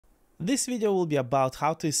This video will be about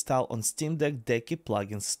how to install on Steam Deck Decky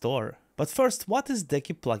Plugin Store. But first, what is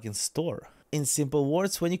Decky Plugin Store? In simple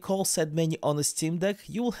words, when you call set menu on a Steam Deck,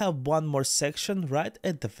 you will have one more section right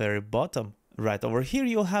at the very bottom. Right over here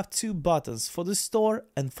you'll have two buttons for the store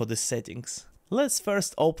and for the settings. Let's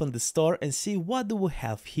first open the store and see what do we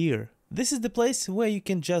have here. This is the place where you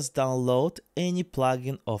can just download any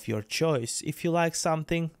plugin of your choice. If you like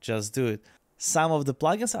something, just do it. Some of the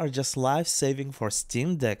plugins are just life-saving for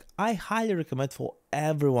Steam Deck. I highly recommend for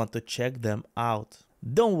everyone to check them out.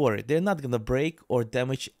 Don't worry, they're not gonna break or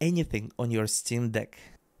damage anything on your Steam Deck.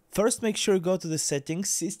 First, make sure you go to the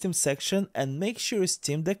settings system section and make sure your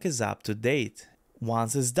Steam Deck is up to date.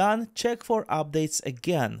 Once it's done, check for updates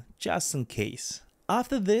again, just in case.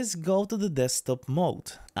 After this, go to the desktop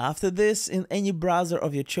mode. After this, in any browser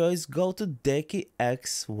of your choice, go to Decky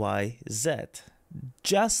XYZ.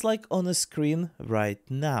 Just like on the screen right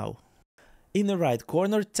now. In the right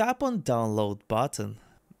corner, tap on download button.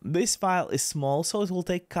 This file is small, so it will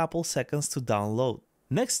take a couple seconds to download.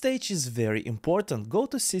 Next stage is very important. Go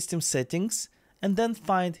to system settings and then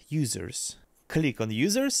find users. Click on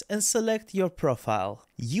users and select your profile.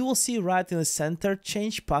 You will see right in the center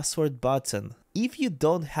change password button. If you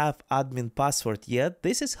don't have admin password yet,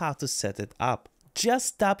 this is how to set it up.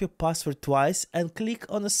 Just tap your password twice and click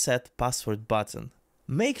on the set password button.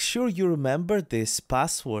 Make sure you remember this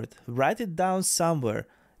password. Write it down somewhere.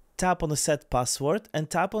 Tap on the set password and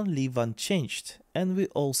tap on leave unchanged and we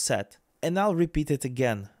all set. And I'll repeat it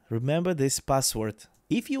again. Remember this password.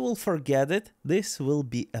 If you will forget it, this will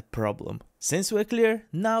be a problem. Since we're clear,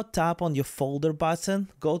 now tap on your folder button,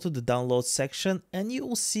 go to the download section and you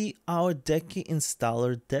will see our Decky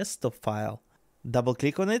Installer desktop file. Double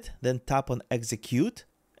click on it, then tap on execute.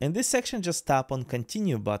 In this section, just tap on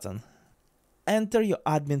continue button. Enter your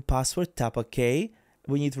admin password, tap OK.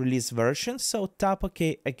 We need release version, so tap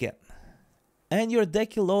OK again. And your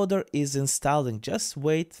Decky Loader is installing. Just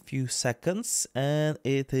wait a few seconds and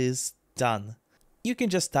it is done. You can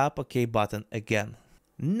just tap OK button again.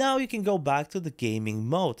 Now you can go back to the gaming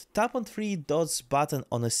mode. Tap on three dots button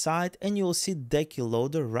on the side and you will see Decky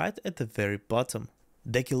Loader right at the very bottom.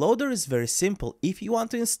 Decky Loader is very simple. If you want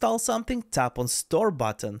to install something, tap on store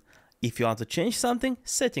button. If you want to change something,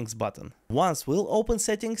 settings button. Once we'll open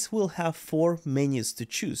settings, we'll have 4 menus to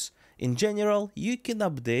choose. In general, you can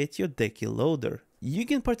update your Decky Loader. You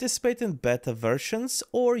can participate in beta versions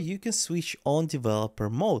or you can switch on developer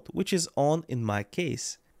mode, which is on in my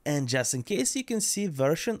case. And just in case, you can see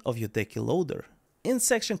version of your Decky Loader. In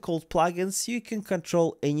section called plugins, you can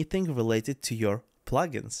control anything related to your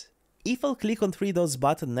plugins. If I'll click on three dots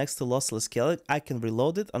button next to lossless scaling, I can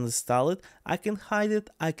reload it, uninstall it, I can hide it,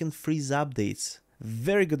 I can freeze updates.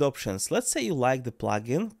 Very good options. Let's say you like the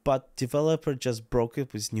plugin, but developer just broke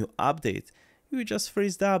it with new update. You just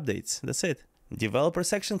freeze the updates, that's it. Developer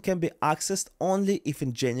section can be accessed only if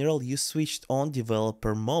in general you switched on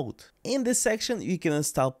developer mode. In this section you can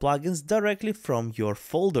install plugins directly from your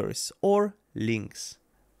folders or links.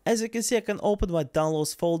 As you can see, I can open my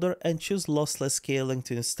downloads folder and choose lossless scaling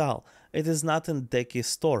to install. It is not in Decky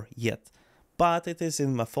store yet, but it is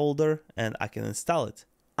in my folder and I can install it.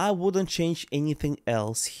 I wouldn't change anything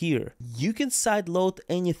else here. You can sideload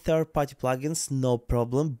any third-party plugins, no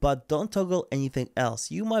problem, but don't toggle anything else.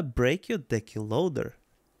 You might break your Decky Loader.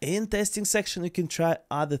 In testing section, you can try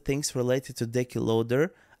other things related to Decky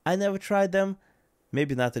Loader. I never tried them,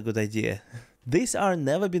 maybe not a good idea. These are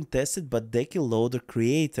never been tested by Decky Loader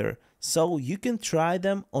creator, so you can try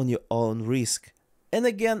them on your own risk. And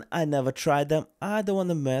again, I never tried them, I don't want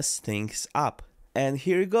to mess things up. And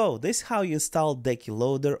here you go, this is how you install Decky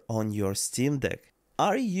Loader on your Steam Deck.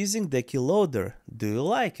 Are you using Decky Loader? Do you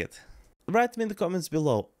like it? Write me in the comments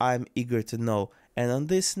below, I'm eager to know. And on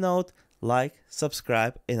this note, like,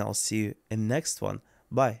 subscribe, and I'll see you in the next one.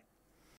 Bye.